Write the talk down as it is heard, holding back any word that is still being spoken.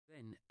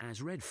Then,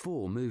 as Red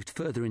 4 moved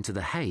further into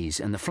the haze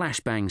and the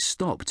flashbangs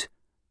stopped,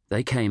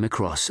 they came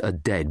across a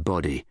dead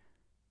body.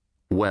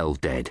 Well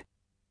dead.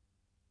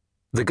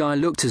 The guy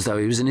looked as though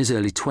he was in his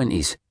early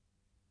 20s.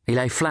 He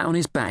lay flat on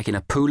his back in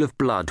a pool of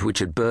blood which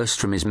had burst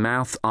from his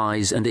mouth,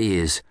 eyes and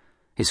ears.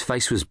 His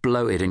face was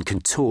bloated and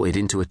contorted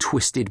into a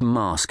twisted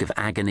mask of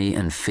agony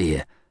and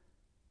fear.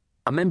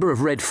 A member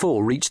of Red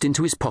 4 reached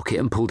into his pocket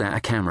and pulled out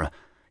a camera.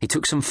 He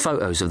took some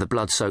photos of the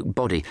blood-soaked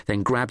body,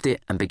 then grabbed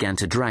it and began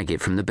to drag it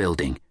from the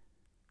building.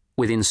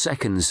 Within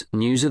seconds,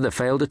 news of the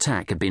failed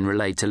attack had been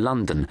relayed to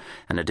London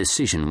and a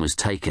decision was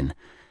taken.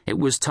 It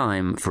was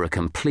time for a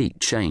complete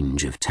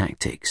change of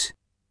tactics.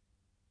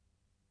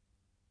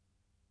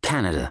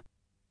 Canada.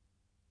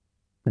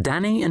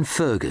 Danny and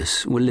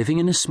Fergus were living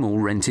in a small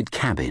rented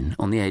cabin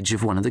on the edge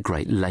of one of the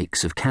Great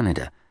Lakes of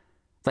Canada.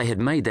 They had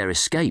made their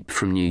escape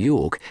from New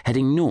York,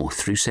 heading north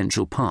through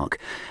Central Park,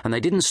 and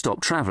they didn't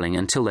stop travelling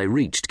until they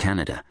reached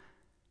Canada.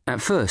 At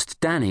first,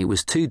 Danny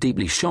was too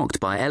deeply shocked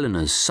by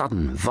Eleanor's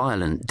sudden,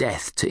 violent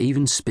death to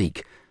even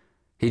speak.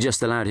 He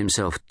just allowed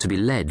himself to be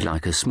led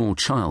like a small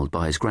child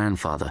by his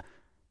grandfather.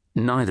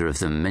 Neither of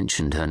them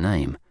mentioned her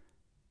name.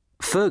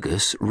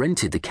 Fergus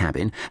rented the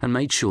cabin and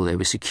made sure they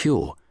were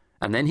secure,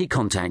 and then he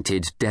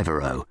contacted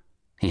Devereaux.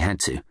 He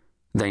had to.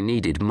 They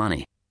needed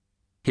money.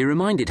 He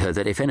reminded her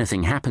that if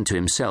anything happened to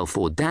himself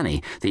or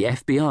Danny, the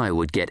FBI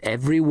would get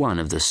every one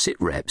of the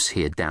sit-reps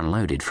he had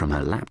downloaded from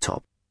her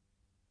laptop.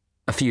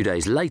 A few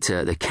days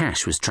later, the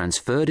cash was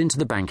transferred into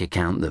the bank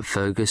account that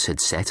Fergus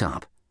had set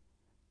up.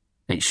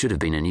 It should have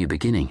been a new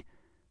beginning,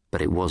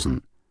 but it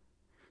wasn't.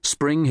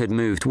 Spring had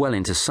moved well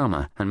into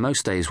summer, and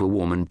most days were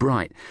warm and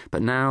bright,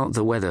 but now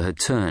the weather had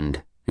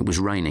turned. It was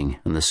raining,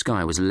 and the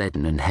sky was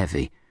leaden and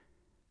heavy.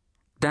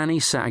 Danny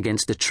sat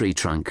against a tree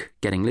trunk,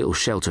 getting little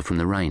shelter from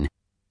the rain.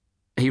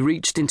 He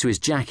reached into his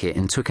jacket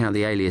and took out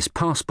the alias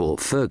passport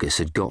Fergus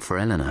had got for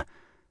Eleanor.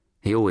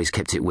 He always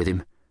kept it with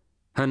him.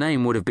 Her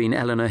name would have been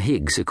Eleanor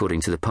Higgs,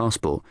 according to the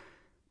passport,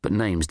 but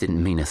names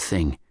didn't mean a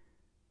thing.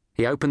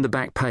 He opened the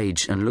back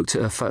page and looked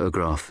at her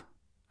photograph,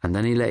 and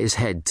then he let his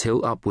head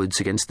tilt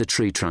upwards against the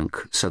tree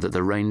trunk so that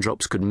the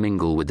raindrops could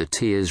mingle with the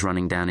tears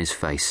running down his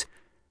face.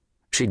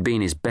 She'd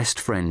been his best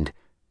friend,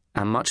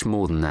 and much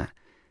more than that.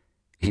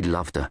 He'd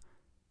loved her.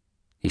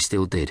 He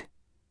still did.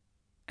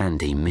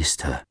 And he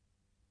missed her.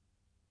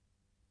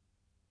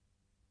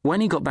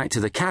 When he got back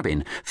to the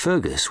cabin,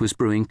 Fergus was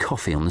brewing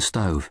coffee on the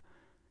stove.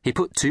 He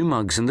put 2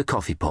 mugs and the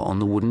coffee pot on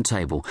the wooden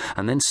table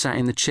and then sat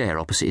in the chair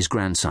opposite his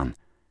grandson.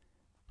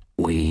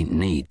 "We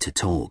need to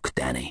talk,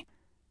 Danny."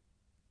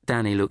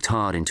 Danny looked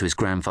hard into his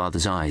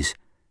grandfather's eyes.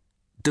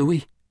 "Do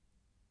we?"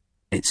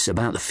 "It's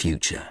about the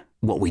future,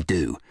 what we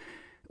do.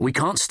 We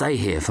can't stay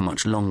here for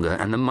much longer,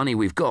 and the money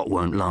we've got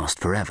won't last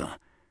forever."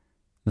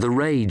 The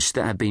rage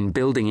that had been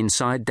building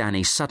inside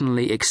Danny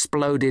suddenly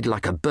exploded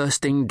like a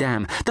bursting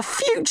dam. "The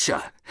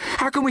future!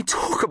 How can we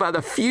talk about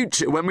the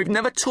future when we've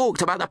never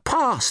talked about the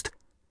past?"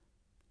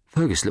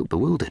 Fergus looked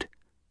bewildered.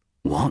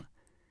 "What?"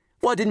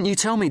 "Why didn't you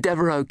tell me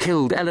Devereaux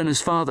killed Eleanor's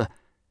father?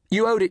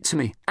 You owed it to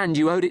me, and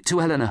you owed it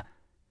to Eleanor."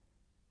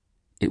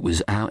 It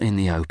was out in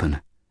the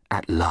open,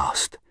 at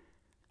last.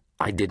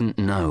 I didn't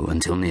know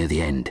until near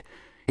the end.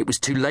 It was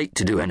too late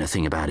to do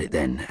anything about it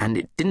then, and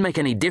it didn't make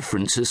any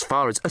difference as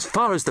far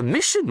as the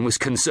mission was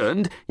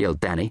concerned," yelled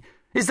Danny.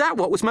 "Is that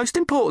what was most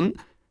important?"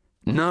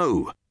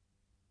 "No.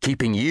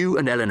 Keeping you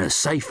and Eleanor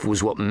safe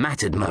was what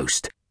mattered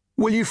most."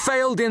 "Well, you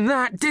failed in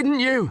that,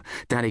 didn't you?"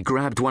 Danny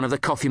grabbed one of the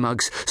coffee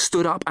mugs,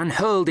 stood up and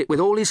hurled it with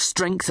all his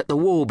strength at the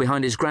wall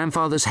behind his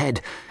grandfather's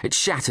head. It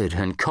shattered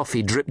and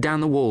coffee dripped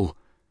down the wall.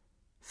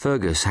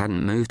 Fergus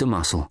hadn't moved a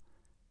muscle.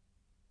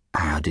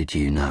 "How did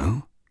you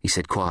know?" he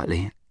said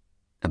quietly.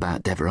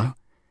 "About Devereaux?"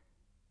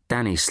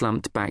 Danny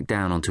slumped back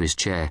down onto his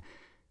chair.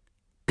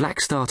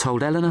 "Black Star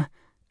told Eleanor,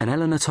 and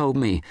Eleanor told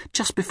me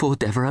just before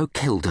Devereaux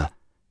killed her."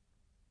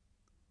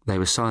 They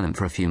were silent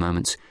for a few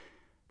moments.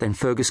 Then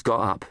Fergus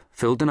got up,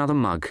 filled another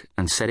mug,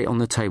 and set it on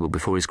the table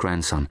before his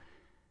grandson.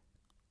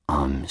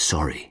 "I'm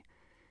sorry.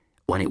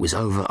 When it was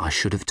over, I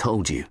should have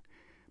told you,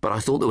 but I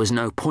thought there was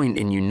no point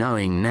in you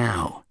knowing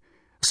now.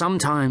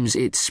 Sometimes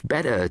it's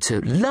better to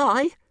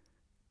lie,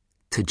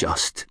 to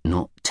just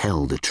not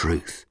tell the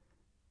truth."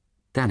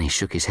 Danny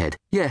shook his head.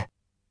 "Yeah,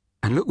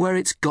 and look where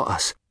it's got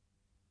us."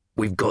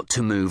 "We've got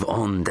to move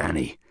on,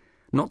 Danny.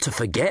 Not to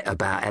forget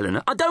about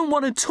Eleanor." "I don't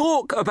want to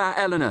talk about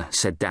Eleanor,"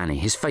 said Danny,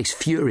 his face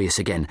furious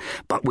again.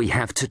 "But we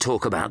have to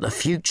talk about the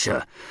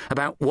future,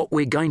 about what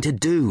we're going to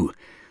do.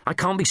 I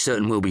can't be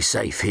certain we'll be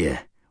safe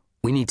here.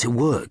 We need to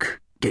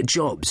work, get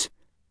jobs."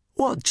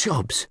 "What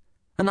jobs?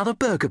 Another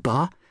burger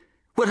bar?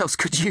 What else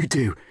could you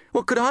do?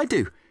 What could I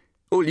do?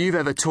 All you've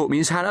ever taught me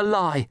is how to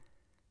lie."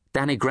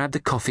 Danny grabbed the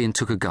coffee and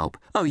took a gulp.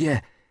 "Oh, yeah,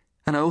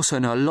 and I also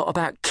know a lot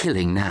about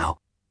killing now."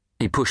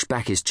 He pushed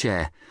back his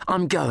chair.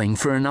 "I'm going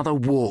for another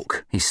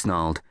walk," he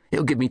snarled.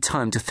 "It'll give me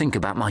time to think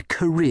about my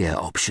career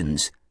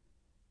options."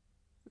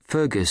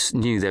 Fergus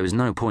knew there was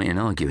no point in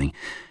arguing.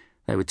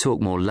 They would talk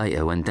more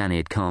later when Danny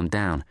had calmed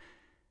down.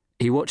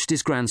 He watched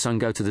his grandson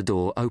go to the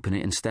door, open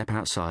it and step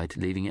outside,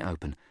 leaving it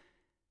open.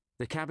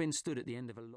 The cabin stood at the end of a